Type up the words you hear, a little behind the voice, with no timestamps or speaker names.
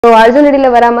So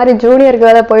அர்ஜுனடியில் வர மாதிரி ஜூனியருக்கு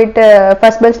வேலை போயிட்டு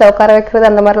ஃபர்ஸ்ட் பெஞ்சில் உட்கார வைக்கிறது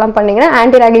அந்த மாதிரிலாம் பண்ணிங்கன்னா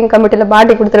ஆன்டி ரேகிங் கமிட்டியில்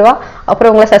மாட்டி கொடுத்துருவா,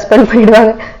 அப்புறம் உங்களை சஸ்பெண்ட்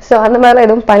பண்ணிடுவாங்க. ஸோ அந்த மாதிரிலாம்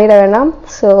எதுவும் பண்ணிட வேண்டாம்.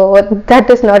 So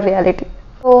that is not reality.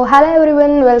 So hello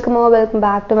everyone, welcome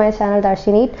back to my channel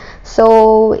Dharshineet. So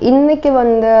இன்னைக்கு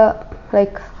வந்து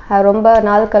லைக் ரொம்ப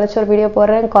நாள் கழிச்சு ஒரு வீடியோ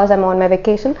போடுறேன் cos I'm on my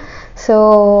vacation. So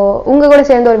உங்கள் கூட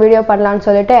சேர்ந்து ஒரு வீடியோ பண்ணலான்னு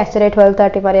சொல்லிட்டு எஸ்டர்டே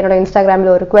 12:30 மாதிரி என்னோட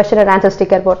இன்ஸ்டாகிராமில் ஒரு கொஸ்டின் அண்ட் ஆன்சர்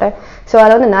ஸ்டிக்கர் போட்டேன். ஸோ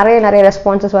அதில் வந்து நிறைய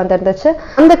ரெஸ்பான்சஸ் வந்துருந்துச்சு.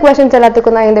 அந்த கொஸ்டின்ஸ்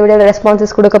எல்லாத்துக்கும் தான் இந்த வீடியோவில்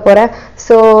ரெஸ்பான்சஸ் கொடுக்க போகிறேன்.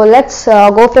 So let's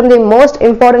go from the most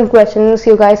important questions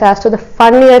you guys asked to the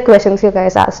funnier questions you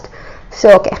guys asked.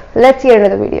 So okay, let's hear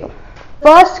the video.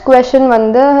 First question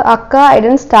வந்து அக்கா, I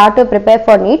didn't start to prepare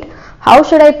for NEET. How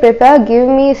should I prepare? Give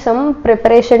me some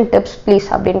preparation tips please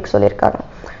அப்படின்னு சொல்லியிருக்காங்க.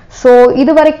 So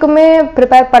இது வரைக்குமே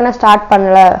prepare பண்ண start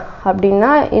பண்ணல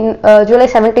அப்படின்னா July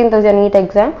 17th NEET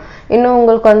exam. இன்னும்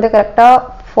உங்களுக்கு வந்து கரெக்டாக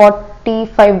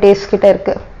 45 days கிட்ட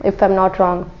இருக்கு, if I'm not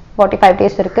wrong. 45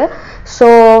 days இருக்கு. ஸோ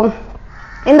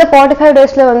இந்த 45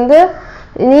 daysல வந்து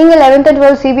நீங்கள் 11th and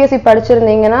 12th CBSE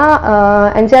படிச்சிருந்தீங்கன்னா,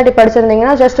 NCERT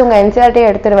படிச்சிருந்தீங்கன்னா just உங்கள் NCERT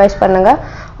எடுத்து ரிவைஸ் பண்ணுங்கள்.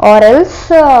 ஆர் எல்ஸ்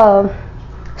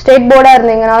ஸ்டேட் போர்டாக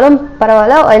இருந்தீங்கனாலும்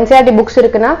பரவாயில்ல, NCERT புக்ஸ்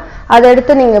இருக்குன்னா அதை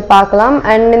எடுத்து நீங்கள் பார்க்கலாம்.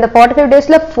 அண்ட் இந்த 45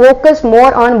 daysல ஃபோக்கஸ்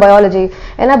மோர் ஆன் பயாலஜி.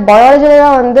 ஏன்னா பயாலஜியில்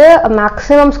தான் வந்து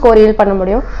மேக்ஸிமம் ஸ்கோர் ஈல் பண்ண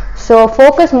முடியும். So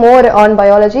focus more on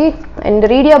biology and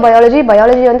ரீடியர் biology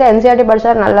வந்து NCERT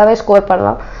படித்தா நல்லாவே ஸ்கோர்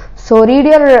பண்ணலாம். ஸோ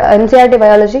ரீடியர் NCERT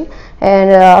பயாலஜி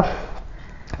அண்ட்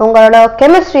உங்களோட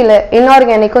கெமிஸ்ட்ரியில்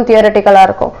இன்ஆர்கானிக்கும் தியரட்டிக்கலாக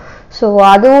இருக்கும். ஸோ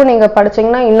அதுவும் நீங்கள்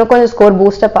படிச்சிங்கன்னா இன்னும் கொஞ்சம் ஸ்கோர்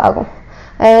பூஸ்டப் ஆகும்.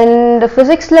 அண்ட்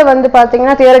ஃபிசிக்ஸில் வந்து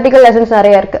பார்த்தீங்கன்னா தியரட்டிக்கல் லெசன்ஸ்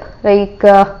நிறையா இருக்குது. லைக்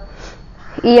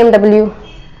EMW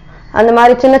அந்த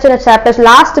மாதிரி சின்ன சாப்டர்ஸ்,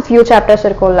 லாஸ்ட் ஃபியூ சாப்டர்ஸ்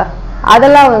இருக்கும்ல,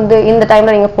 அதெல்லாம் வந்து இந்த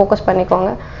டைமில் நீங்கள் ஃபோக்கஸ்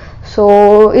பண்ணிக்கோங்க. ஸோ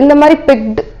இந்த மாதிரி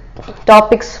picked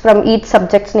topics from each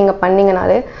subjects நீங்கள்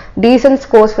பண்ணிங்கனாலே descent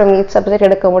scores from each subject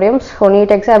எடுக்க முடியும். ஸோ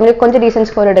நீட் எக்ஸாம்லேயும் கொஞ்சம் டீசன்ட்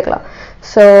ஸ்கோர் எடுக்கலாம்.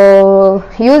 So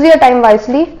use your time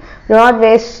wisely, do not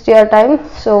waste your time.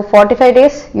 So 45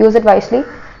 days, use it wisely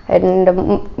and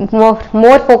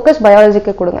more focus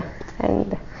பயாலஜிக்கு கொடுங்க.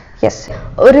 And S,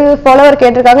 ஒரு follower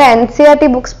கேட்டிருக்காங்க, NCERT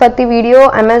books பற்றி video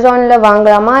அமேசானில்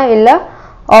வாங்கலாமா இல்லை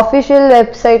ஆஃபிஷியல்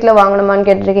வெப்சைட்டில் வாங்கணுமான்னு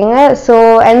கேட்டிருக்கீங்க. ஸோ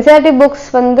NCERT புக்ஸ்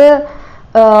வந்து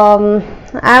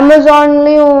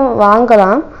அமேசான்லேயும்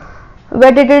வாங்கலாம்,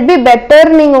 but it will be better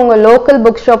நீங்கள் உங்கள் லோக்கல்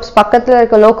புக் ஷாப்ஸ், பக்கத்தில்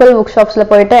இருக்க லோக்கல் புக் ஷாப்ஸில்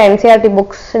போயிட்டு NCERT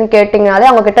புக்ஸ்ன்னு கேட்டிங்கனாலே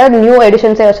அவங்கக்கிட்ட நியூ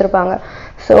எடிஷன்ஸே வச்சுருப்பாங்க.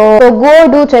 So go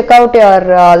two check out your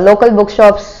local book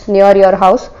shops near your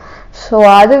house. So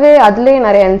அதுலேயே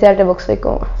நிறைய NCERT புக்ஸ்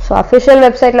விற்கும். ஸோ அஃபிஷியல்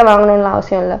வெப்சைட்டில் வாங்கணும்னு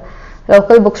அவசியம் இல்லை,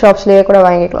 லோக்கல் புக் ஷாப்ஸ்லேயே கூட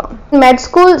வாங்கிக்கலாம். மெட்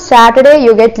school Saturday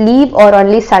you get leave R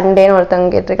only சண்டேன்னு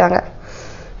ஒருத்தவங்க கேட்டிருக்காங்க.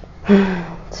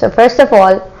 ஸோ ஃபர்ஸ்ட் ஆஃப்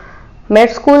ஆல்,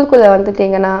 மெட் ஸ்கூலுக்குள்ளே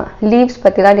வந்துட்டிங்கன்னா லீவ்ஸ்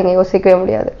பற்றிலாம் நீங்கள் யோசிக்கவே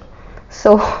முடியாது.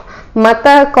 ஸோ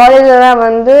மற்ற காலேஜில்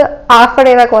வந்து half a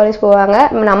day தான் காலேஜ் போவாங்க.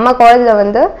 நம்ம காலேஜில்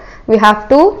வந்து we have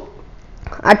to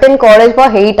attend college for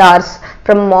 8 hours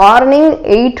from morning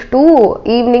 8 to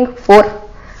evening 4.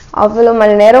 அவ்வளோ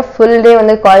மணி நேரம் ஃபுல் டே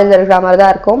வந்து காலேஜில் இருக்கிற மாதிரி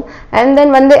தான் இருக்கும். அண்ட்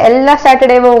தென் வந்து எல்லா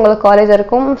சாட்டர்டேவும் உங்களுக்கு காலேஜ்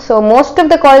இருக்கும். ஸோ மோஸ்ட்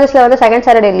ஆஃப் த காலேஜஸில் வந்து செகண்ட்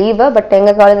சாட்டர்டே லீவு, பட்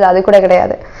எங்கள் காலேஜில் அது கூட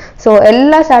கிடையாது. ஸோ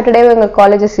எல்லா சாட்டர்டேவும் எங்கள்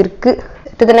காலேஜஸ் இருக்குது.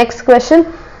 டு த நெக்ஸ்ட் கொஸ்டின்,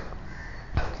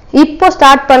 இப்போ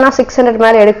ஸ்டார்ட் பண்ணால் 600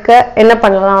 மேலே எடுக்க என்ன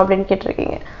பண்ணலாம் அப்படின்னு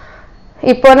கேட்டிருக்கீங்க.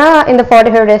 இப்போனா இந்த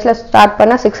 45 daysல ஸ்டார்ட்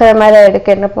பண்ணால் 600 மேலே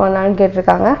எடுக்க என்ன பண்ணலான்னு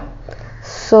கேட்டிருக்காங்க.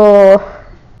 So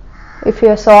if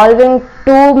you are solving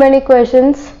two many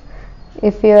questions,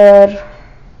 if you are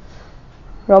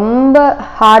ரொம்ப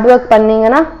ஹார்ட் ஒர்க்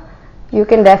பண்ணிங்கன்னா you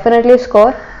can definitely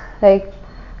score. Like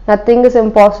nothing is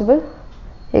impossible.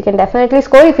 You can definitely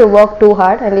score if you work too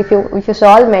hard and if you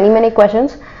solve many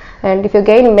questions and if you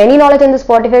gain many knowledge in this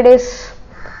 45 days,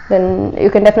 then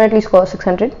you can definitely score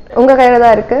 600. உங்க கையில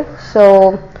தான் இருக்கு. So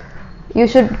you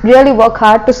should really work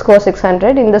hard to score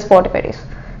 600 in this 45 days.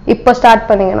 இப்போ start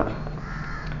பண்ணீங்கன்னா,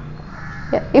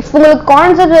 if உங்களுக்கு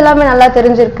concept எல்லாமே நல்லா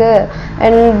தெரிஞ்சிருக்கு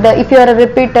அண்ட் இஃப் யூஆர்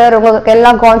ரிப்பீட்டர், உங்களுக்கு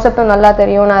எல்லா கான்செப்டும் நல்லா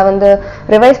தெரியும், நான் வந்து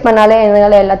ரிவைஸ் பண்ணாலே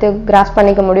என்னால் எல்லாத்தையும் கிராஸ்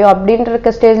பண்ணிக்க முடியும்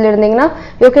அப்படின்ற ஸ்டேஜில் இருந்தீங்கன்னா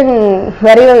you can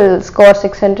very well score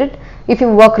 600 if you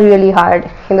work really heart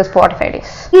in this 45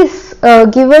 days. Please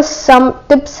give us some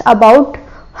tips about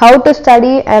how to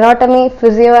study anatomy,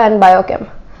 physio and biochem.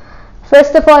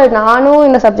 First of all, நானும்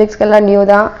இந்த சப்ஜெக்ட்ஸ்க்கெல்லாம் நியூ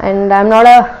தான் and I'm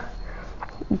not a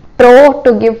pro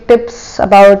to give tips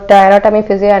about anatomy,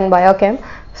 physio and biochem.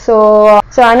 So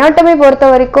anatomy பொறுத்த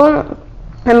வரைக்கும்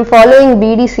I'm following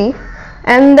BDC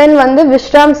and then வந்து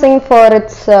Vishram Singh for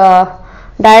its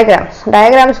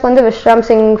diagrams வந்து Vishram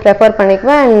Singh refer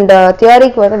பண்ணிக்குவேன் and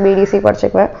தியரிக்கு வந்து BDC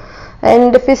படிச்சுக்குவேன்.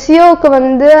 And ஃபிசியோக்கு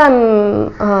வந்து I'm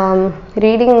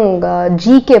reading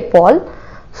GK Paul.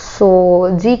 So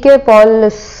GK ball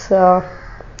is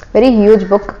very huge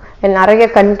book and நிறைய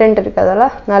content இருக்குது.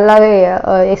 அதெல்லாம் நல்லாவே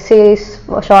எஸ்ஏஸ்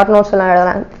ஷார்ட் நோட்ஸ் எல்லாம்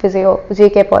எழுதலாம் ஃபிசியோ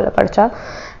ஜிகே பாலில் படித்தா.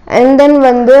 அண்ட் தென்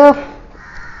வந்து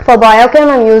for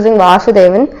biochem I'm using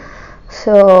Vasudevan.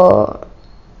 So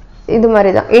இது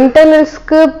மாதிரி தான்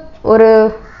இன்டர்னல்ஸ்க்கு ஒரு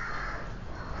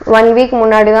 1 week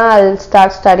முன்னாடி தான் I'll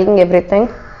start studying everything.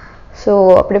 So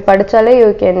அப்படி படித்தாலே you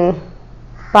can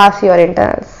pass your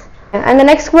internals. And the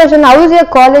next question, how is your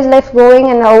college life going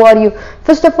and how are you?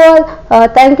 First of all,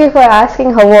 thank you for asking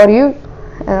how are you.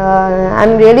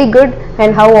 I'm really good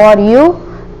and how are you?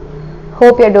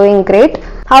 Hope you're doing great.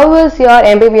 How is your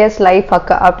MBBS life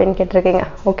akka அப்படினு கேட்டிருக்கீங்க.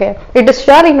 Okay, it is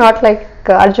surely not like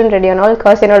Arjun Reddy and all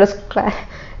cause என்னோட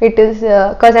it is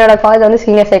cause என்னோட college வந்து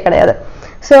சீனியர்ஸே கிடையாது.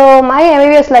 So my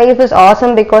MBBS life is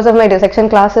awesome because of my dissection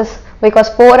classes, because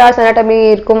 4 hours anatomy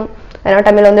இருக்கும்.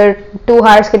 anatomy வந்து 2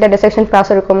 hours கிட்ட dissection class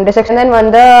இருக்கும். dissection then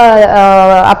வந்து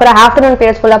அப்புறம் afternoon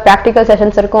periods full practical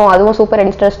sessions இருக்கும். அதுவும் சூப்பர்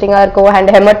இன்ட்ரெஸ்டிங்கா இருக்கும். and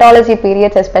hematology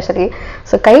periods especially.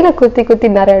 so கையில குத்தி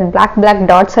நிறைய black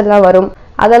dots எல்லாம் வரும்.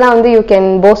 அதெல்லாம் வந்து you can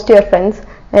boast your friends.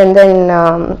 and then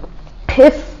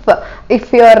if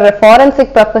your forensic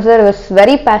professor is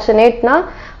very passionate na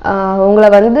உங்களை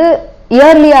வந்து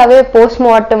இயர்லியாகவே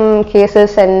போஸ்ட்மார்ட்டம்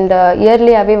கேசஸ் அண்ட்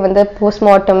இயர்லியாகவே வந்து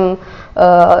போஸ்ட்மார்ட்டம்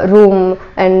ரூம்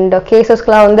அண்ட்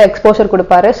கேசஸ்க்கெலாம் வந்து எக்ஸ்போஷர்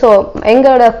கொடுப்பாரு. ஸோ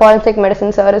எங்களோட forensic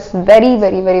medicine sir is very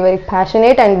very very very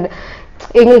passionate and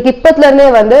எங்களுக்கு இப்போத்துலேருந்தே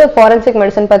வந்து forensic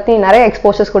medicine பற்றி நிறைய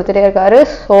எக்ஸ்போஷர்ஸ் கொடுத்துட்டே இருக்காரு.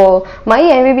 So my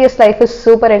MBBS life is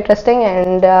super interesting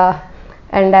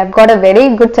and I've got a very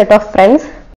good set of friends.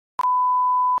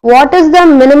 What is the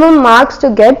minimum marks to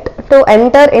get to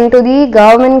enter into the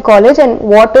government college and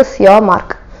what is your mark?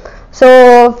 So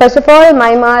first of all,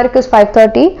 my mark is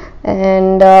 530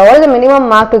 and what is the minimum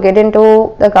mark to get into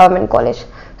the government college?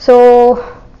 So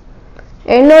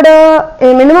என்னோட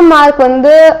minimum mark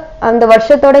வந்து அந்த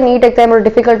வருஷத்தோட NEET எக்ஸாமோட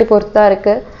difficulty பொறுத்து தான்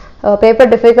இருக்குது.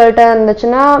 Paper டிஃபிகல்ட்டாக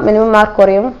இருந்துச்சுன்னா minimum mark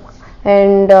குறையும்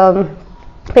and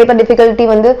paper difficulty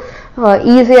வந்து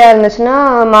ஈஸியாக இருந்துச்சுன்னா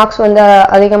மார்க்ஸ் வந்து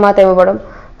அதிகமாக தேவைப்படும்.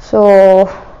 ஸோ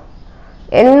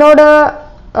என்னோட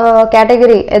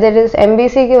கேட்டகரி தட் இஸ்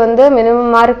எம்பிசிக்கு வந்து மினிமம்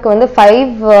மார்க் வந்து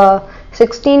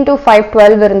 516 to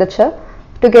 512 இருந்துச்சு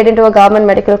to get in to a government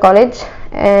medical college.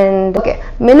 And okay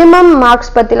minimum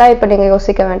marks பற்றிலாம் இப்போ நீங்கள்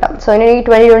யோசிக்க வேண்டாம். ஸோ இன்னைக்கு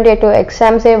 2022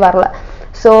 எக்ஸாம்ஸே வரல.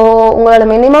 ஸோ உங்களோட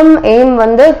மினிமம் எய்ம்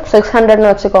வந்து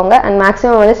 600ன்னு வச்சுக்கோங்க அண்ட்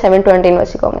மேக்ஸிமம் வந்து 720ன்னு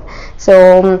வச்சுக்கோங்க. So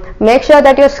make sure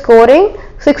that your scoring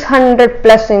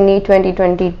 600+ in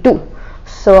 2022.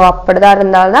 So அப்படிதான்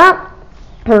இருந்தால்தான்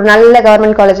ஒரு நல்ல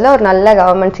கவர்மெண்ட் காலேஜில் ஒரு நல்ல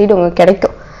கவர்மெண்ட் சீட் உங்களுக்கு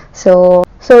கிடைக்கும். So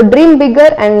dream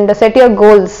bigger and set your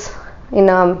goals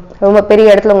இன்னும் ரொம்ப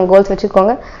பெரிய இடத்துல உங்கள் கோல்ஸ்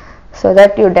வச்சுக்கோங்க. So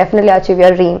that you definitely achieve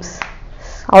your dreams.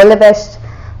 All the best.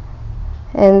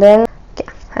 And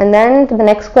then the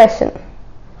next question,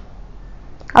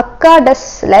 Akka, does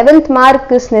 11th mark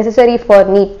is necessary for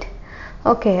NEET?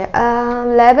 Okay,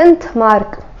 11th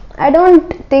mark. I don't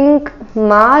think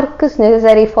mark is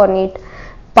necessary for NEET.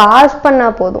 Pass பண்ணா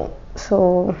போதும். So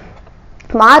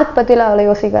mark பற்றிலாம் அவ்வளோ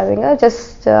யோசிக்காதீங்க.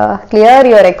 Just clear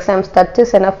your exams, that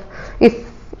is enough. If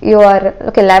you are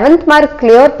okay 11th mark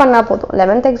clear பண்ணால் போதும்,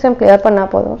 11th exam clear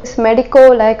பண்ணால் போதும். It's medico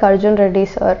like Arjun Reddy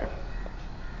sir.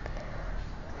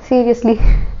 Seriously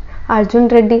Arjun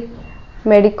Reddy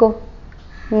medico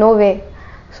no way.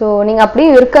 So நீங்கள்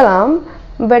அப்படியும் இருக்கலாம்,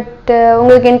 பட்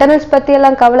உங்களுக்கு இன்டர்னல்ஸ்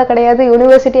பற்றியெல்லாம் கவலை கிடையாது,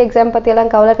 யூனிவர்சிட்டி எக்ஸாம் பற்றியெல்லாம்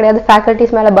கவலை கிடையாது,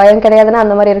 ஃபேக்கல்ட்டிஸ் மேலே பயம் கிடையாதுன்னா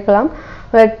அந்த மாதிரி இருக்கலாம்.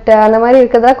 பட் அந்த மாதிரி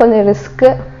இருக்கிறதா கொஞ்சம் ரிஸ்க்கு.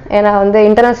 ஏன்னா வந்து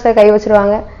இன்டர்னல்ஸில் கை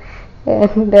வச்சுருவாங்க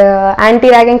அண்ட்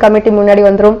ஆன்டி ரேகிங் கமிட்டி முன்னாடி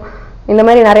வந்துடும். இந்த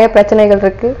மாதிரி நிறைய பிரச்சனைகள்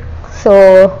இருக்குது. ஸோ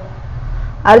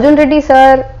அர்ஜுன் ரெட்டி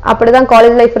சார் அப்படி தான்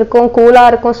காலேஜ் லைஃப் இருக்கும்,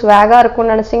 கூலாக இருக்கும், ஸ்வாகாக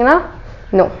இருக்கும்னு நினச்சிங்கன்னா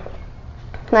நோ.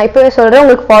 நான் இப்போவே சொல்கிறேன்,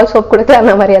 உங்களுக்கு ஃபால்ஸ் ஹோப் கொடுத்து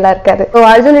அந்த மாதிரி எல்லாம் இருக்காது. ஸோ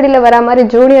அர்ஜுன் ரெட்டியில் வர மாதிரி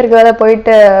ஜூனியருக்கு வேலை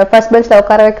போயிட்டு ஃபர்ஸ்ட் பெஞ்சில்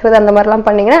உட்கார வைக்கிறது அந்த மாதிரிலாம்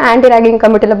பண்ணிங்கன்னா ஆன்டி ரேகிங்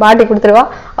கமிட்டியில் மாட்டி கொடுத்துருவா,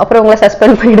 அப்புறம் உங்களை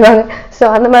சஸ்பெண்ட் பண்ணிடுவாங்க. ஸோ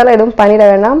அந்த மாதிரிலாம் எதுவும் பண்ணிட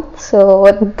வேண்டாம். So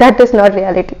that is not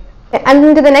reality.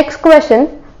 And the next question,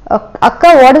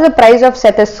 அக்கா what is the price of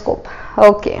stethoscope?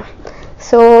 Okay,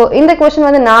 so இந்த கொஸ்டின்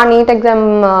வந்து நான் நீட் எக்ஸாம்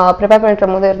ப்ரிப்பேர்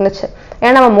பண்ணுற போது இருந்துச்சு.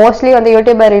 ஏன்னா நம்ம மோஸ்ட்லி வந்து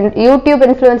யூடியூப்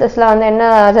இன்ஃப்ளூயன்சஸ்லாம் வந்து என்ன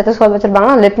ஸ்டெத்தோஸ்கோப்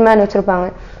வச்சுருப்பாங்கன்னா லிட்மேன் வச்சுருப்பாங்க.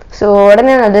 ஸோ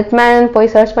உடனே நான் லிட்மேன்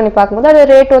போய் சர்ச் பண்ணி பார்க்கும்போது அது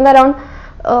ரேட் வந்து around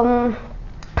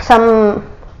some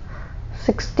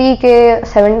 60K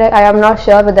 70, I am not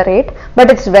sure with the rate, but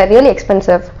it's really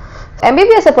expensive.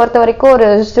 எம்பிபிஎஸ்ஸை பொறுத்த வரைக்கும் ஒரு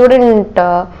ஸ்டூடெண்ட்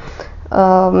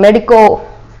மெடிக்கோ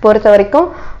பொறுத்த வரைக்கும்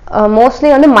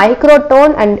மோஸ்ட்லி வந்து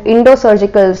மைக்ரோடோன் அண்ட் இண்டோ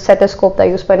சர்ஜிக்கல் ஸ்டெத்தோஸ்கோப்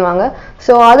தான் யூஸ் பண்ணுவாங்க.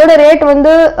 ஸோ அதோட ரேட்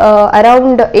வந்து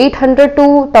அரௌண்ட் 800 to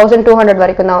 1200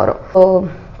 வரைக்கும் தான் வரும். So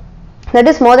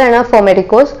that is more then enough for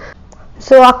medicos.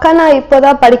 So அக்கா நான் இப்போ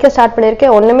தான் படிக்க ஸ்டார்ட்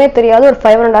பண்ணியிருக்கேன், ஒன்றுமே தெரியாது, ஒரு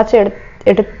 500 ஆச்சும்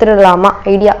எடுத்துடலாமா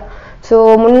ஐடியா. ஸோ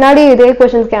முன்னாடி இதே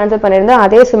கொஷின்ஸ்க்கு ஆன்சர் பண்ணியிருந்தேன்,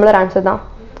 அதே சிமிலர் ஆன்சர் தான்.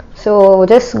 So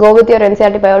just go with your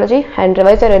NCERT biology and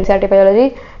revise your NCERT biology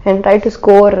and try to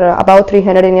score above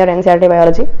 300 in your NCERT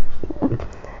biology.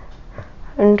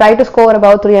 And try to score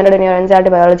above 300 in your NCERT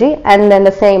biology, and then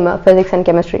the same physics and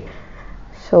chemistry.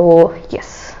 So yes,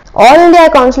 all India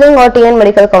counseling or TN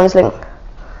medical counseling.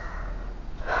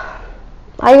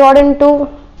 I got into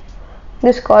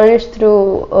this college through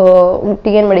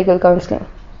TN medical counseling.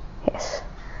 Yes.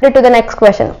 To the next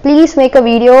question, please make a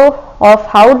video of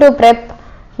how to prep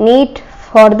NEET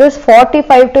for this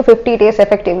 45 to 50 days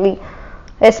effectively,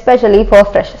 especially for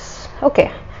freshers. Okay,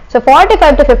 so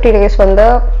 45 to 50 days வந்து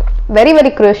very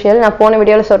very crucial. நான் போன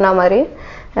வீடியோவில் சொன்ன மாதிரி.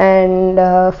 And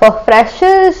for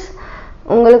freshers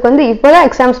உங்களுக்கு வந்து இப்போ தான்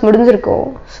எக்ஸாம்ஸ் முடிஞ்சிருக்கும்.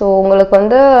 ஸோ உங்களுக்கு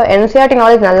வந்து NCERT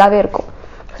நாலேஜ் நல்லாவே இருக்கும்.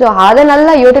 ஸோ அதை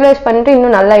நல்லா யூட்டிலைஸ் பண்ணிட்டு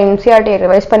இன்னும் நல்லா NCERT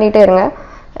ரிவைஸ் பண்ணிகிட்டே இருங்க.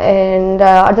 And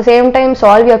at the same time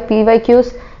solve your PYQs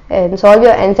and solve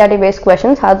your NCERT based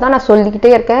questions. அதுதான் நான்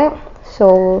சொல்லிக்கிட்டே இருக்கேன். ஸோ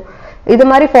இது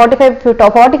மாதிரி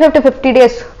 45 to 50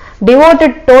 days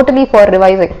devoted totally for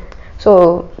revising. So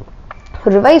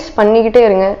revise பண்ணிக்கிட்டே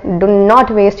இருங்க. Do not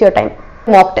waste your time.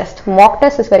 Mock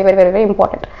test is very very very very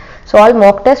important. Solve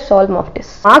mock test.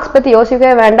 Marks பற்றி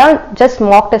யோசிக்கவே வேண்டாம், ஜஸ்ட்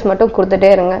மாக் டெஸ்ட் மட்டும் கொடுத்துட்டே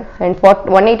இருங்க. அண்ட்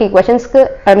 180 கொஷின்ஸ்க்கு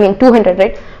 200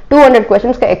 ரைட் 200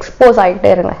 கொஷின்ஸ்க்கு எக்ஸ்போஸ்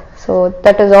ஆகிட்டே இருங்க. So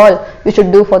that is all you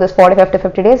should do for this 45 to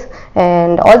 50 days,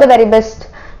 and all the very best.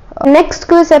 Next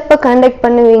quiz எப்போ conduct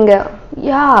பண்ணுவீங்க?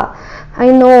 Yeah, I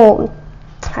know.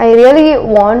 I really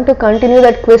want to continue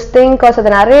that quiz thing because அது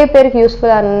நிறைய பேருக்கு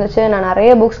யூஸ்ஃபுல்லாக இருந்துச்சு. நான்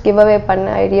நிறைய books give away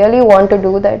பண்ணேன். I really want to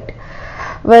do that,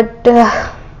 but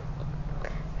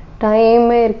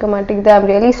டைமே இருக்க மாட்டேங்குது. I'm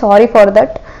really sorry for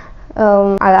that.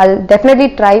 I'll definitely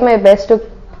try my best to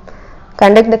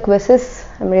conduct the quizzes.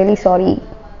 I'm really sorry,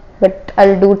 but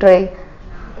I'll do try.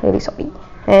 Really sorry.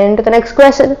 And to the next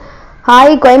question, hi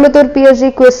Coimbatore PhD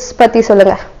quiz பத்தி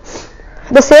சொல்லுங்க.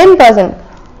 The same person,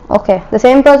 okay, the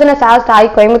same person has asked hi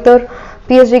Coimbatore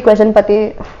PhD question பத்தி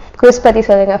quiz பத்தி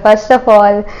சொல்லுங்க. First of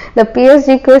all, the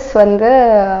PhD quiz வந்து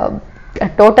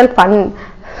total fun.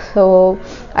 So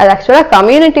அது ஆக்சுவலாக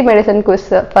community medicine quiz.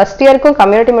 First இயருக்கும்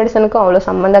community மெடிசனுக்கும் அவ்வளோ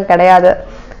சம்மந்தம் கிடையாது.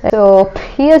 ஸோ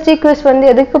பிஹெச்டி குவிஸ் வந்து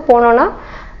எதுக்கு போனோன்னா,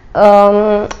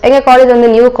 எங்கள் காலேஜ் வந்து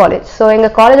நியூ காலேஜ். ஸோ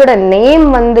எங்கள் காலேஜோட நேம்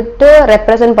வந்துட்டு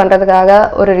ரெப்ரசன்ட் பண்ணுறதுக்காக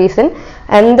ஒரு ரீசன்,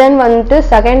 அண்ட் தென் வந்துட்டு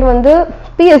செகண்ட் வந்து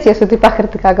பிஹெச்டியை சுற்றி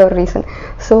பார்க்குறதுக்காக ஒரு ரீசன்.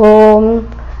 ஸோ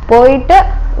போயிட்டு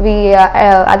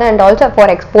அது and also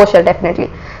for exposure definitely.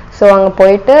 So அங்கே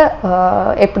போயிட்டு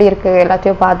எப்படி இருக்குது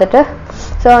எல்லாத்தையும் பார்த்துட்டு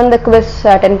ஸோ அந்த குவிஸ்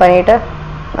அட்டென்ட் பண்ணிட்டு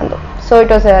வந்தோம். So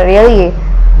it was a really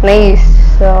nice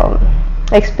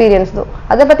experience தோ.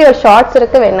 அதை பற்றி ஒரு ஷார்ட்ஸ்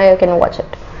இருக்குது, வேணா you can watch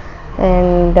it.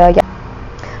 And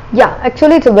yeah,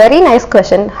 actually it's a very nice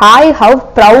question. Hi, how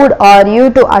proud are you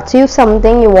to achieve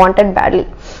something you wanted badly?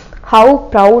 How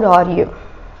proud are you?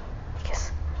 Yes,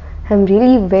 I'm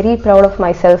really very proud of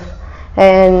myself.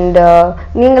 And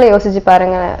நீங்களே யோசிச்சு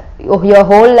பாருங்க, your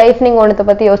whole life நீங்கள் ஒன்றத்தை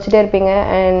பற்றி யோசிச்சுட்டே இருப்பீங்க,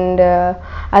 and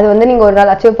அது வந்து நீங்கள் ஒரு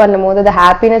நாள் அச்சீவ் பண்ணும் போது the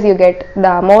happiness you get,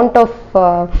 the amount of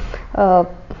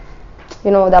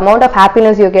the amount of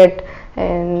happiness you get,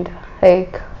 and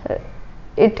like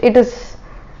it is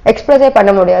express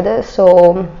பண்ண முடியாது. So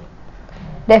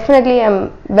definitely I'm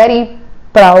very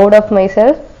proud of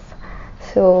myself.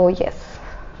 So yes,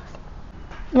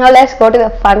 now let's go to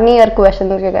the funnier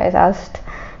questions you guys asked.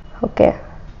 Okay,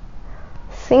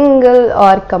 single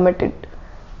or committed?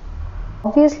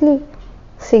 Obviously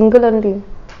single only.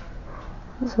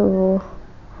 So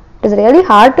it is really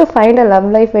hard to find a love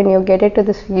life when you get into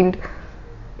this field.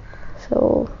 So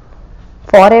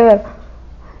forever.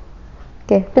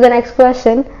 Okay, to the next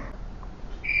question.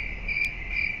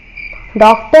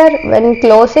 Doctor, when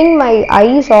closing my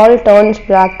eyes all turns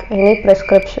black, any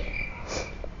prescription?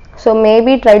 So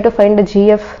maybe try to find a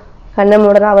GF. Kanna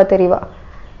mudana ava theriva.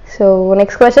 So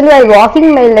next question, while walking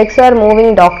my legs are moving,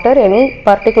 doctor, any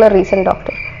particular reason,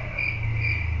 doctor?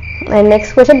 And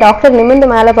next question, doctor, nimindu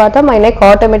mela paatha my neck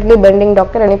automatically bending,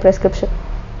 doctor, any prescription?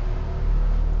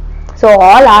 So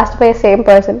all asked by same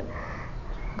person.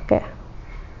 Okay,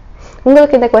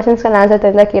 உங்களுக்கு இந்த क्वेश्चंसக்கு answer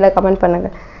தெரிஞ்சா கீழ comment பண்ணுங்க.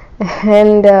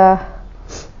 And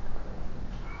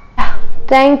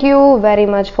thank you very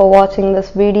much for watching this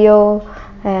video,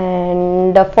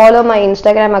 and follow my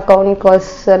Instagram account because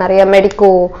நிறைய medico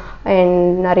and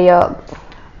நிறைய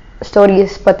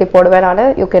stories பத்தி போடுவேன் நான்.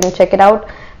 You can check it out.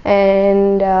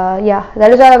 And yeah,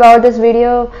 that is all about this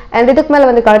video. And இதுக்கு மேல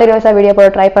வந்து கண்டினியூஸா video போட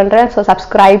ட்ரை பண்றேன். So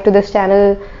subscribe to this channel,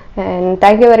 and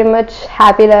thank you very much.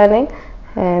 Happy learning,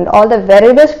 and all the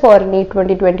very best for NEET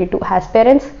 2022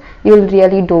 aspirants. You will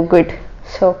really do good.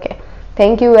 So okay,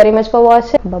 thank you very much for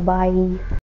வாட்சிங். By.